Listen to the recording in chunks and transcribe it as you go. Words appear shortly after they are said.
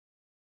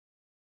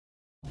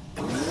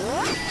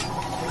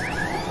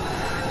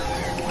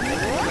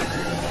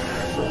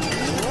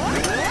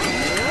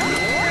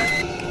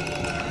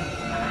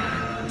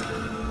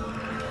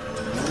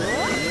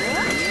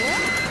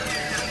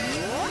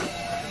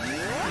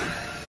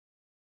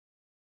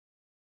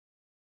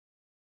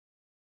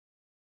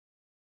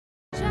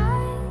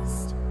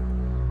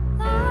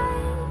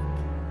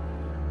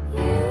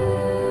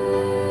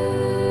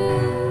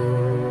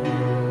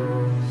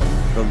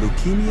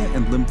Leukemia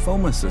and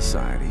Lymphoma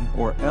Society,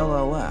 or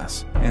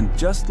LLS, and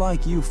Just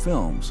Like You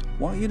Films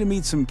want you to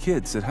meet some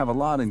kids that have a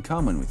lot in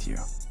common with you.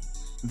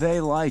 They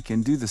like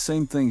and do the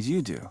same things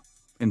you do.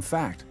 In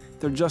fact,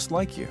 they're just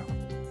like you.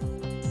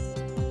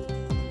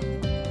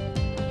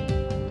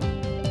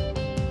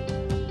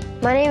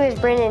 My name is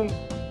Brennan.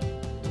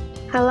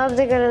 I love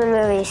to go to the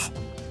movies.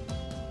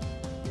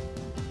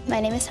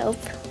 My name is Hope.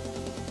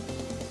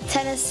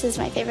 Tennis is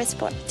my favorite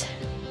sport.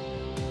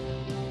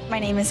 My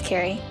name is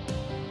Carrie.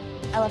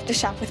 I love to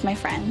shop with my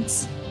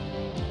friends.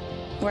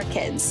 We're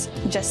kids,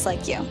 just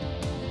like you.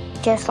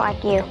 Just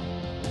like you.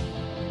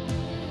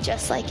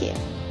 Just like you.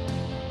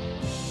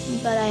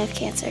 But I have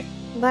cancer.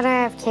 But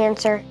I have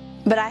cancer.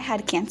 But I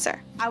had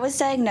cancer. I was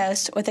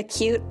diagnosed with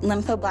acute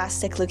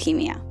lymphoblastic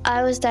leukemia.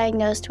 I was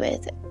diagnosed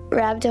with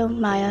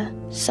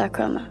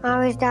rhabdomyosarcoma.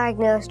 I was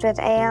diagnosed with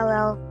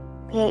ALL,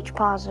 Ph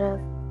positive.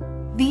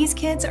 These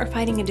kids are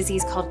fighting a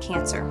disease called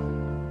cancer.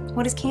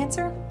 What is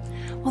cancer?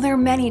 Well, there are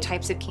many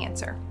types of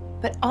cancer,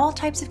 but all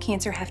types of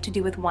cancer have to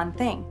do with one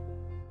thing: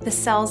 the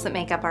cells that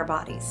make up our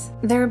bodies.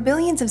 There are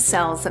billions of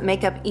cells that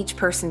make up each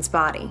person's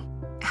body.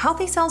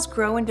 Healthy cells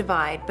grow and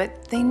divide,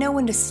 but they know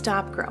when to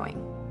stop growing.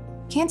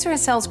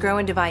 Cancerous cells grow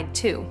and divide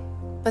too,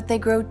 but they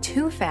grow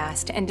too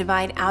fast and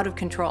divide out of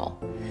control.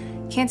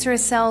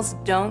 Cancerous cells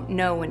don't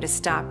know when to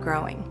stop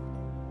growing.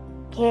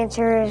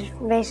 Cancer is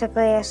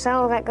basically a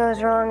cell that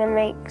goes wrong and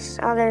makes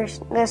other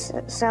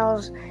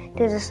cells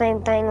do the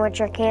same thing,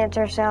 which are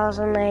cancer cells,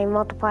 and they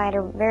multiply at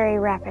a very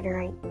rapid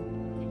rate.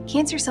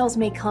 Cancer cells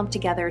may clump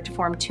together to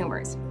form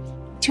tumors.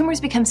 Tumors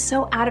become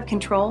so out of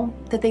control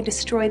that they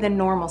destroy the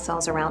normal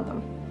cells around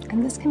them,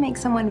 and this can make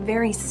someone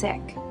very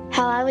sick.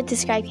 How I would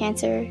describe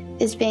cancer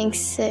is being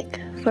sick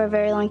for a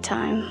very long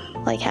time,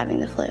 like having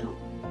the flu.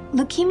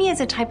 Leukemia is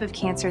a type of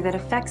cancer that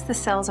affects the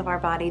cells of our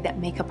body that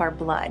make up our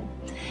blood.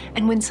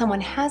 And when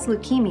someone has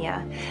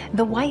leukemia,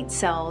 the white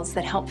cells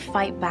that help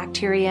fight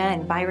bacteria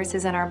and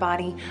viruses in our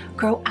body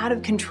grow out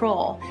of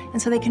control,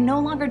 and so they can no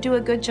longer do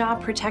a good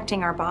job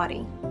protecting our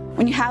body.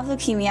 When you have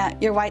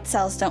leukemia, your white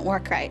cells don't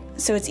work right,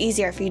 so it's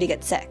easier for you to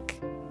get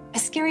sick.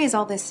 As scary as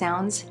all this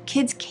sounds,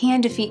 kids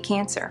can defeat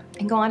cancer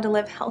and go on to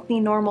live healthy,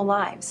 normal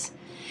lives.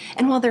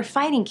 And while they're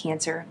fighting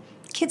cancer,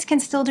 kids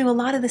can still do a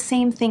lot of the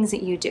same things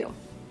that you do.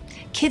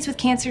 Kids with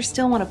cancer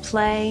still want to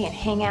play and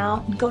hang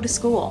out and go to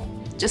school,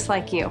 just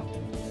like you.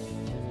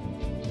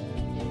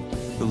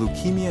 The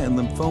Leukemia and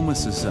Lymphoma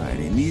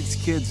Society needs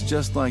kids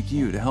just like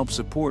you to help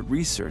support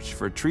research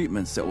for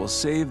treatments that will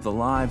save the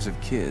lives of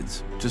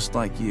kids just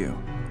like you.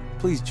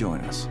 Please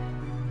join us.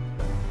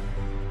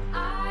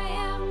 I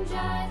am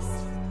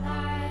just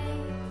like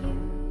you.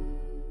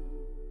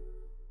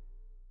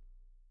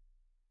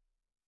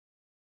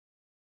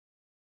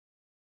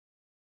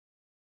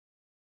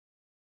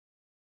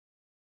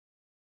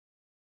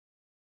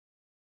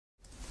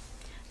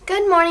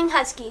 Good morning,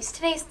 Huskies.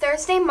 Today's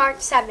Thursday, March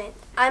 7th.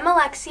 I'm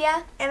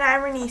Alexia. And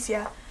I'm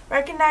Renesia,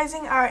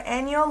 recognizing our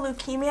annual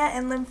Leukemia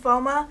and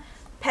Lymphoma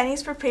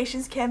Pennies for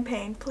Patients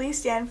campaign. Please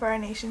stand for our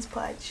nation's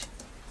pledge.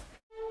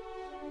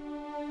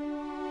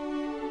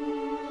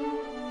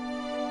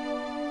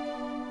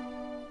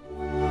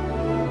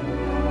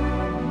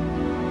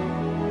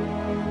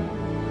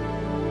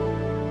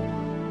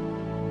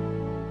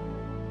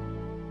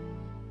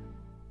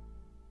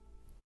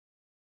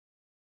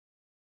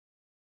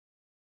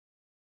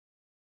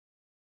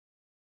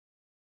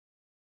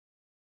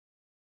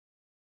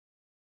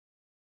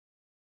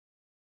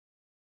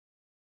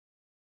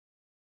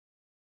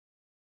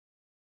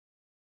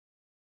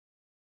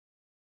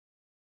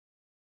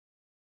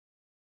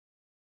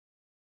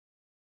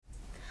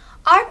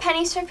 Our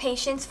Pennies for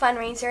Patients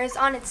fundraiser is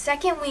on its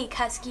second week,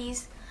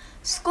 Huskies.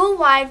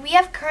 School-wide, we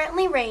have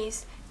currently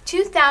raised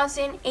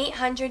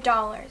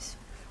 $2,800.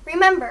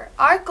 Remember,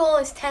 our goal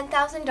is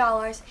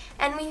 $10,000,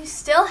 and we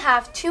still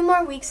have 2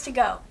 more weeks to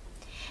go.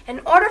 In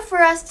order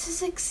for us to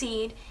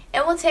succeed,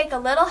 it will take a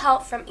little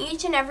help from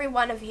each and every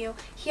one of you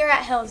here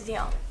at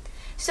Hillsdale.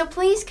 So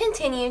please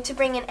continue to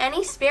bring in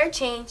any spare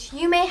change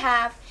you may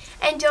have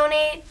and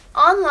donate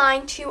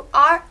online to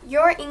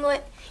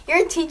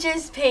your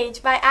teacher's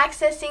page by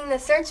accessing the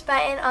search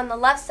button on the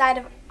left side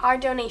of our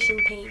donation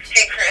page.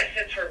 Hey Chris,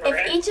 it's Roberta.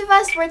 If each of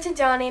us were to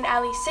donate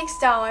at least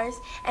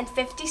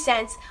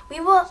 $6.50, we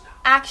will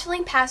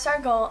actually pass our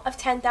goal of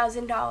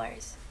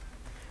 $10,000.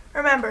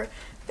 Remember,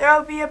 there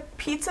will be a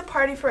pizza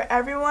party for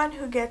everyone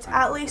who gets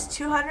at least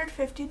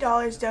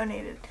 $250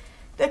 donated.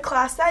 The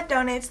class that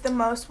donates the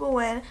most will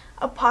win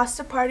a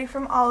pasta party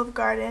from Olive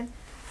Garden.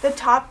 The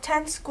top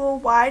 10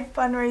 school-wide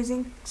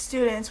fundraising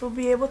students will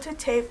be able to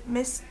tape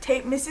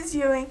Mrs.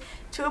 Ewing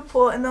to a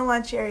pool in the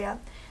lunch area,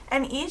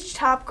 and each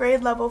top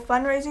grade level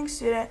fundraising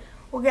student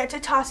will get to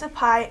toss a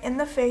pie in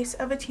the face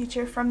of a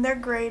teacher from their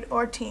grade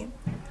or team.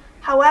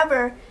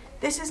 However,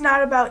 this is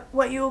not about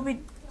what you will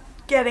be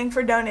getting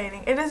for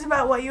donating. It is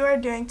about what you are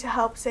doing to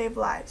help save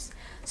lives.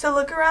 So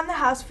look around the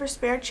house for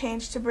spare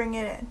change to bring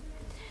it in.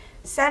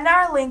 Send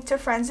our link to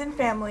friends and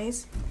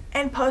families,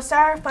 and post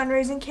our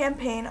fundraising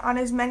campaign on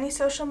as many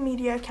social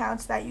media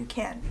accounts that you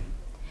can.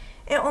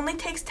 It only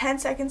takes 10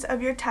 seconds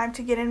of your time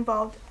to get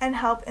involved and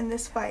help in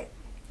this fight.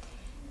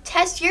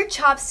 Test your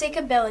chopstick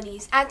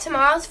abilities at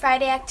tomorrow's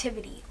Friday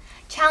activity.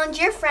 Challenge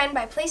your friend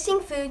by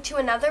placing food to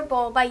another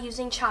bowl by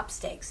using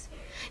chopsticks.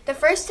 The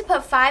first to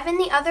put 5 in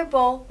the other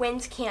bowl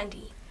wins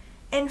candy.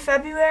 In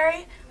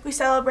February, we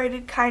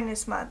celebrated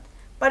Kindness Month,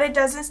 but it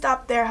doesn't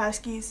stop there,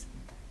 Huskies.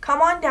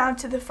 Come on down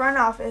to the front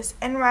office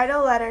and write a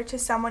letter to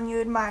someone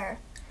you admire,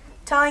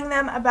 telling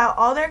them about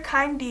all their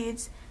kind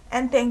deeds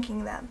and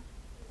thanking them.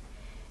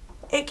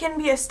 It can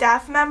be a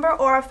staff member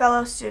or a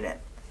fellow student.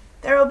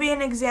 There will be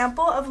an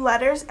example of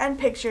letters and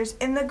pictures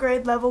in the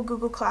grade level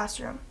Google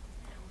Classroom.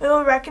 We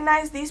will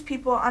recognize these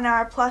people on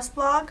our Plus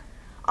blog,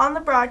 on the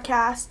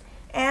broadcast,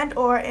 and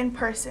or in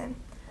person.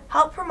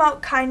 Help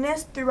promote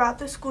kindness throughout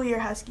the school year,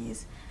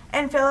 Huskies,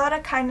 and fill out a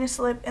kindness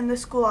slip in the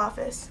school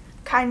office.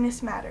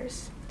 Kindness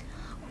matters.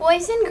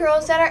 Boys and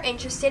girls that are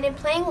interested in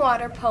playing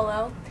water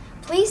polo,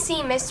 please see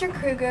Mr.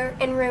 Kruger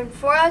in room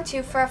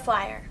 402 for a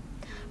flyer.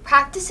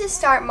 Practices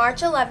start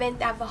March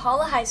 11th at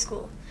Valhalla High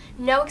School.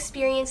 No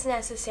experience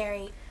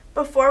necessary.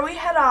 Before we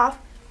head off,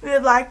 we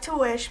would like to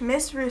wish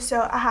Miss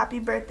Russo a happy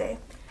birthday.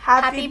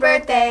 Happy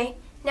birthday.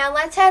 Now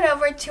let's head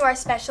over to our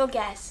special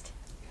guest.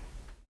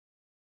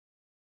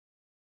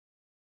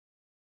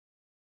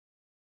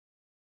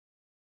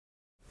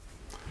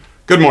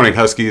 Good morning,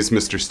 Huskies.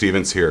 Mr.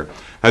 Stevens here.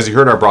 As you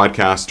heard our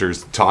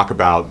broadcasters talk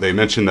about, they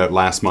mentioned that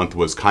last month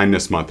was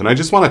Kindness Month, and I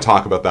just want to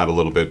talk about that a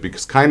little bit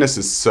because kindness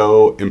is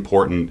so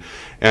important.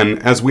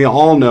 And as we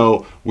all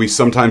know, we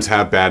sometimes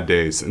have bad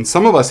days, and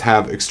some of us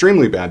have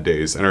extremely bad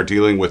days and are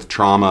dealing with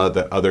trauma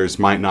that others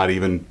might not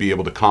even be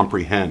able to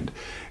comprehend.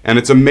 And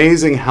it's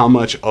amazing how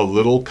much a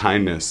little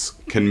kindness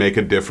can make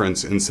a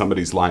difference in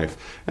somebody's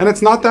life. And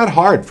it's not that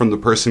hard from the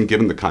person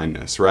given the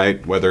kindness,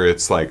 right? Whether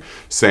it's like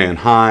saying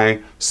hi,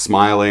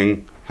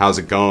 smiling, how's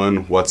it going,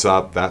 what's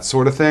up, that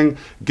sort of thing.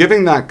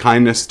 Giving that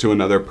kindness to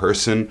another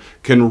person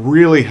can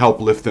really help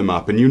lift them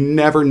up. And you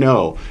never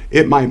know,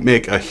 it might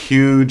make a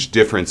huge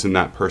difference in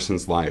that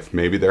person's life.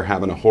 Maybe they're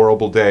having a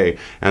horrible day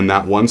and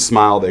that one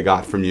smile they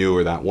got from you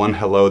or that one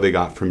hello they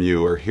got from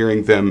you or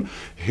hearing them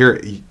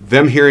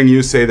hearing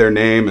you say their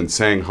name and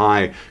saying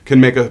hi can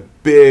make a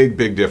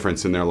big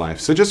difference in their life.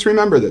 So just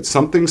remember that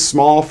something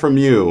small from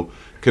you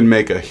can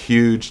make a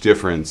huge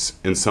difference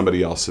in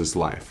somebody else's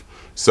life.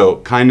 So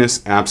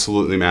kindness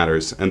absolutely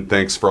matters, and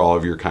thanks for all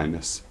of your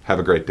kindness. Have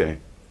a great day.